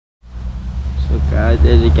So guys,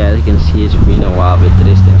 as you guys can see, it's been a while with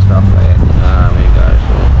this and stuff like that. I mean guys,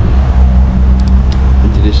 so I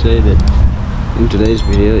wanted to say that in today's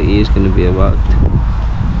video is going to be about,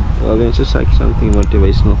 well, it's just like something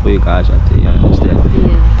motivational for you guys out there. You understand?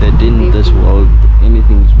 That in this world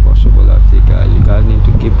anything is possible out there, guys. You guys need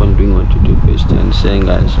to keep on doing what you do best. You understand,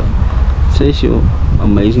 guys? So chase your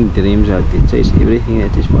amazing dreams out there, chase everything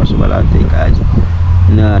that is possible out there, guys.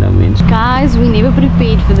 You know what I mean? Guys, we never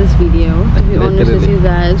prepared for this video, to be honest with you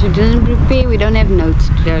guys. We didn't prepare, we don't have notes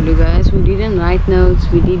to tell you guys. We didn't write notes,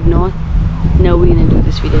 we did not know we're gonna do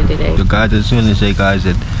this video today. So guys, I just want to say, guys,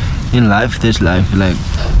 that in life, this life, like,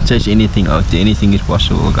 chase anything out there, anything is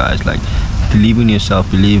possible, guys. Like, believe in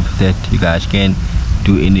yourself, believe that you guys can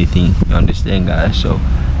do anything. You understand, guys? So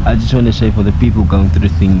I just want to say, for the people going through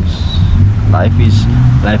things, life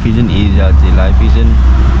isn't easy out there. Life isn't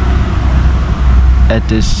at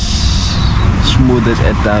as smooth as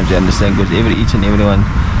at times, you understand? Because each and everyone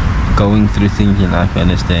going through things in life, you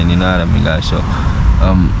understand? You know what I mean, guys? So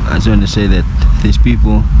I just want to say that there's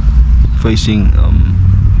people facing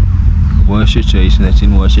worse situation, that's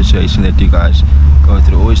in worse situation that you guys go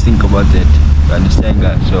through. Always think about that, you understand,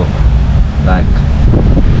 guys? So like,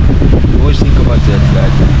 always think about that,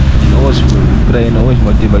 guys, and always pray and always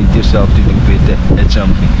motivate yourself to do better at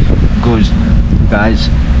something, because guys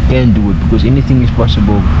can do it, because anything is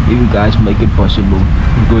possible if you guys make it possible.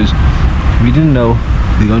 Because we didn't know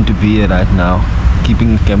we're going to be here right now,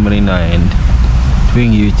 keeping a camera in our hand,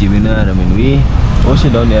 doing YouTube, you know what I mean? We also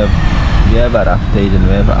don't have, we have our rough days and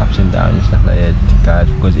we have our ups and downs and stuff like that, guys,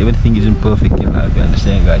 because everything isn't perfect in life, you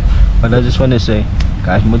understand, guys? But I just want to say,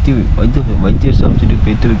 guys, motivate yourself to do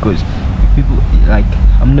better, because people, like,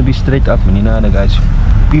 I'm gonna be straight up, man, you know, guys,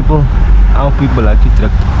 our people like to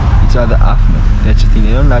trick each other off, man. That's the thing.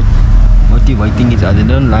 They don't like motivating each other, they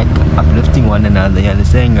don't like uplifting one another, you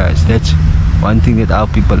understand, guys? That's one thing that our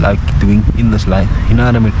people like doing in this life, you know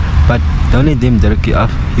what I mean? But don't let them jerk you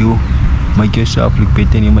off. You make yourself look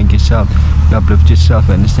better, and you make yourself, you uplift yourself,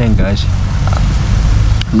 you understand, guys?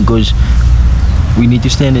 Because we need to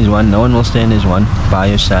stand as one. No one will stand as one by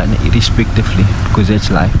your side, irrespectively, because that's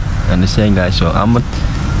life, you understand, guys? So I'm not,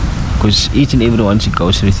 because each and everyone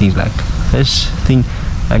goes through things like this thing,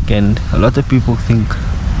 like, and a lot of people think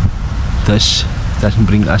this doesn't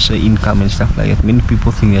bring us an income and stuff like that. Many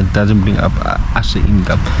people think that doesn't bring up us an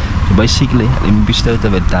income. So basically, let me be straight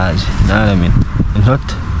up, it does, you know what I mean? It's not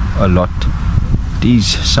a lot, it is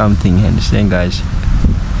something, you understand, guys?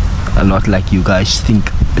 A lot, like you guys think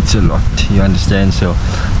it's a lot, you understand? So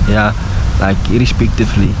yeah, like,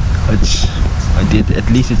 irrespectively, it's at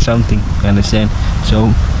least it's something, you understand?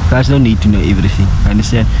 So guys don't need to know everything, you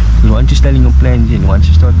understand? Because once you're telling your plans in, once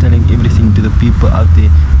you start telling everything to the people out there,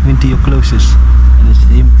 even to your closest, and it's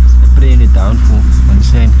them praying it down for,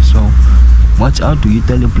 understand? So watch out who you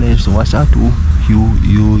tell your plans to, watch out who you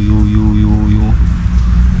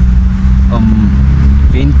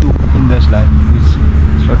vent to in this life.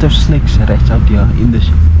 There's a lot of snakes rats out here in this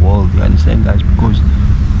world, you understand, guys? Because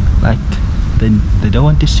like, they don't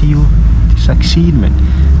want to see you succeed, man.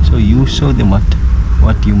 So you show them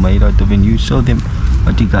what you made out of, and you show them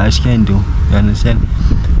what you guys can do, you understand?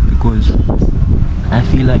 Because I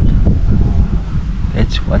feel like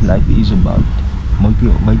that's what life is about,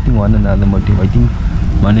 motivating one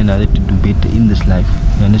another to do better in this life,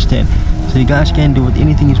 you understand? So you guys can do it,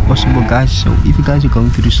 anything is possible, guys. So if you guys are going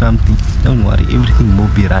through something, don't worry, everything will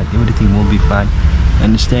be right, everything will be fine, you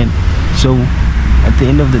understand? So at the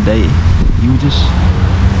end of the day, you just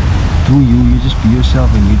do you just be yourself,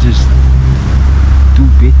 and you just do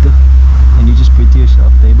better, and you just better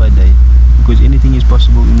yourself day by day, because anything is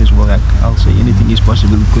possible in this world. Like, I'll say anything is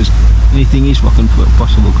possible, because anything is fucking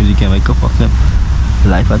possible, because you can make a fucking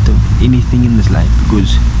life out of anything in this life.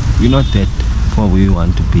 Because we're not that far where we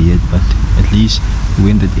want to be yet, but at least we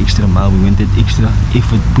went that extra mile, we went that extra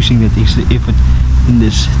effort, pushing that extra effort in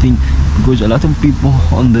this thing. Because a lot of people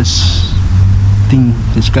on this thing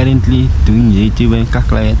that's currently doing YouTube and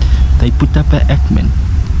stuff like that, they put up an act, man,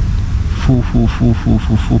 for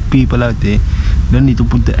people out there. You don't need to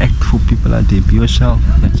put the act for people out there. Be yourself.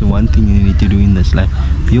 That's the one thing you need to do in this life.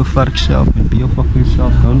 Be your fucking self, man. Be your fucking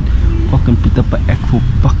self. Don't fucking put up an act for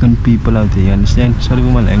fucking people out there, you understand? Sorry for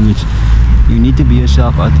my language. You need to be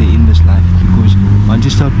yourself out there in this life, because once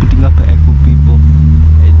you start putting up an act for people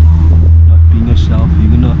and not being yourself,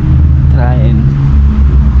 you're gonna try and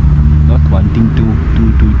not wanting to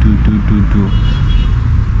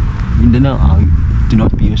you don't know how to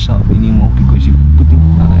not be yourself anymore, because you putting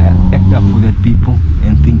act up for that people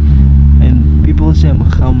and think, and people say I'm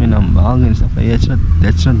calm and I'm wrong and stuff like that.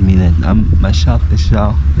 That's not me. That I'm myself.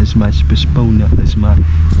 That's my persona, that's my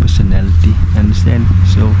personality, and understand?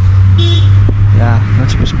 So yeah, not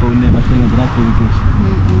supposed to them. I think that because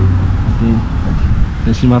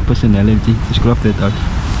this is my personality. Just crop that out.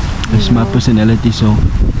 This is my personality, so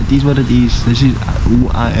it is what it is. This is who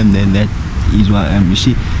I am, then that is what I am. You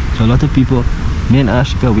see, so a lot of people, me and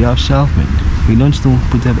Ashika, we are self-made. We don't still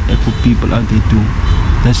put up for people out there too.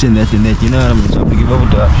 This and that and that, you know what I mean? So I'm gonna give over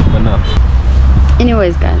to Ashika now.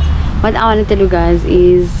 Anyways guys, what I want to tell you guys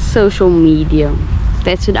is social media.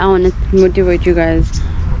 That's what I want to motivate you guys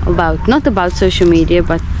about. Not about social media,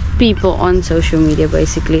 but people on social media.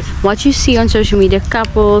 Basically what you see on social media,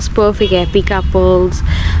 couples, perfect happy couples,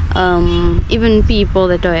 even people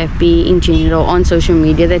that are happy in general on social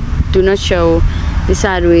media, that do not show the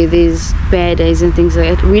side where there's bad days and things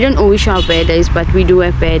like that. We don't always show bad days, but we do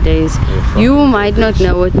have bad days. You might not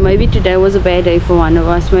know it. Maybe today was a bad day for one of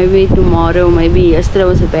us, maybe tomorrow, maybe yesterday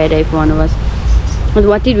was a bad day for one of us. But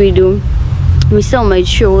what did we do? We still made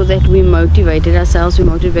sure that we motivated ourselves, we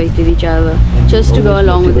motivated each other, just to go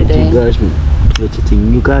along with the day. That's the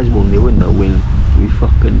thing, you guys will never know when we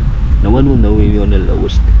fucking, no one will know when we're on the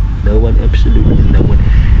lowest. No one, absolutely no one.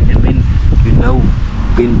 And when you know,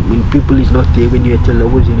 when people is not there, when you're at the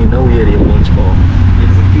lowest, and you know where your ones are. And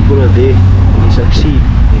when people are there, when you succeed,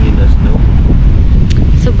 then you just know.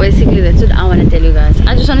 So basically that's what I want to tell you guys.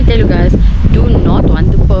 I just want to tell you guys, do not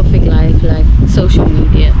want the perfect life like social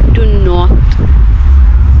media. Do not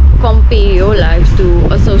compare your life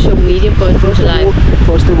to a social media person's life.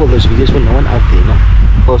 First of all, there's videos for no one out there, no?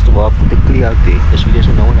 First of all, put it clear out there. There's videos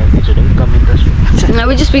for no one out there, so don't comment us. Now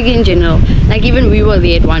we're just speaking in general. Like even we were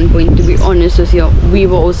there at one point, to be honest with you. We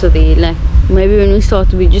were also there. Like maybe when we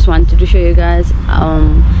started, we just wanted to show you guys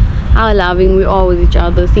how loving we are with each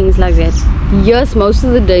other, things like that. Yes, most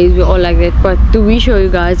of the days we're all like that, but do we show you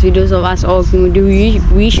guys videos of us arguing? Do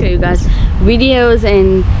we show you guys videos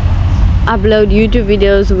and upload YouTube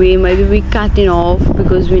videos where maybe we cut it off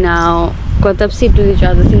because we now got upset with each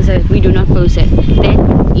other, things like that? We do not post it.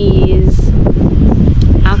 That is,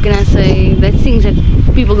 how can I say, that's things that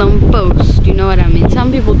people don't post, you know what I mean?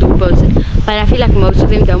 Some people do post it, but I feel like most of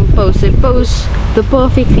them don't post. They post the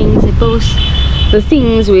perfect things, they post the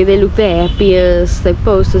things where they look the happiest, they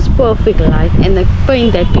post this perfect life, and they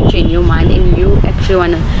paint that picture in your mind, and you actually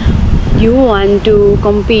want to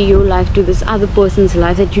compare your life to this other person's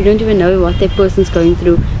life that you don't even know what that person's going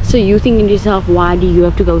through. So you thinking to yourself, why do you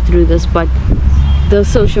have to go through this? But the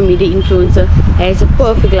social media influencer has a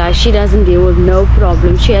perfect life. She doesn't deal with no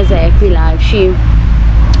problem. She has a happy life. She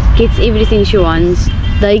gets everything she wants.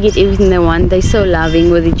 They get everything they want. They're so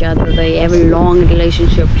loving with each other. They have a long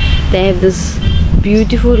relationship. They have this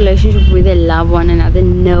beautiful relationship where they love one another.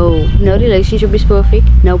 No relationship is perfect.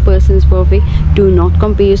 No person is perfect. Do not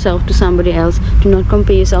compare yourself to somebody else. Do not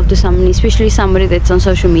compare yourself to somebody, especially somebody that's on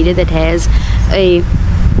social media that has a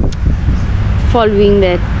following,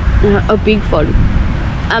 that a big following.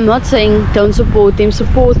 I'm not saying don't support them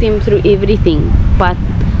through everything, but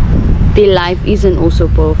their life isn't also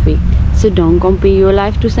perfect. So don't compare your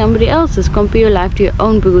life to somebody else's. Compare your life to your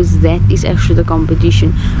own, because that is actually the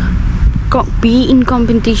competition. Be in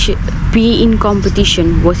competition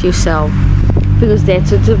with yourself, because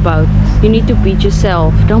that's what it's about. You need to beat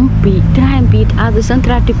yourself. Don't try and beat others. Don't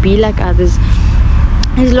try to be like others.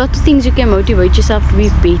 There's lots of things you can motivate yourself to be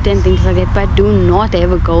better and things like that, but do not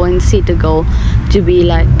ever go and set a goal to be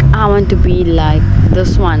like, I want to be like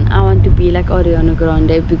this one, I want to be like Ariana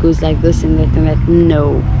Grande because like this and that and that.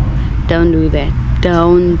 No, don't do that.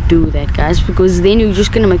 Don't do that, guys, because then you're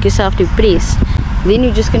just gonna make yourself depressed. Then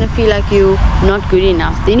you're just gonna feel like you're not good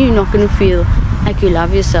enough. Then you're not gonna feel like you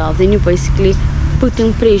love yourself. Then you're basically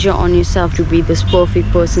putting pressure on yourself to be this perfect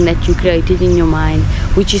person that you created in your mind,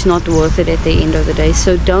 which is not worth it at the end of the day.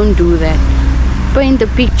 So don't do that. Paint the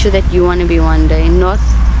picture that you want to be one day,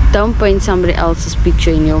 don't paint somebody else's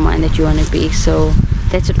picture in your mind that you want to be. So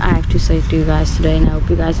that's what I have to say to you guys today, and I hope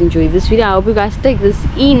you guys enjoyed this video. I hope you guys take this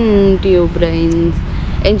into your brains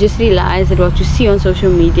and just realize that what you see on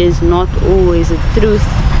social media is not always the truth.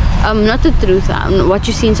 Not the truth. What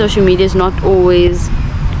you see in social media is not always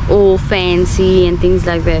all fancy and things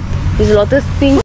like that. There's a lot of things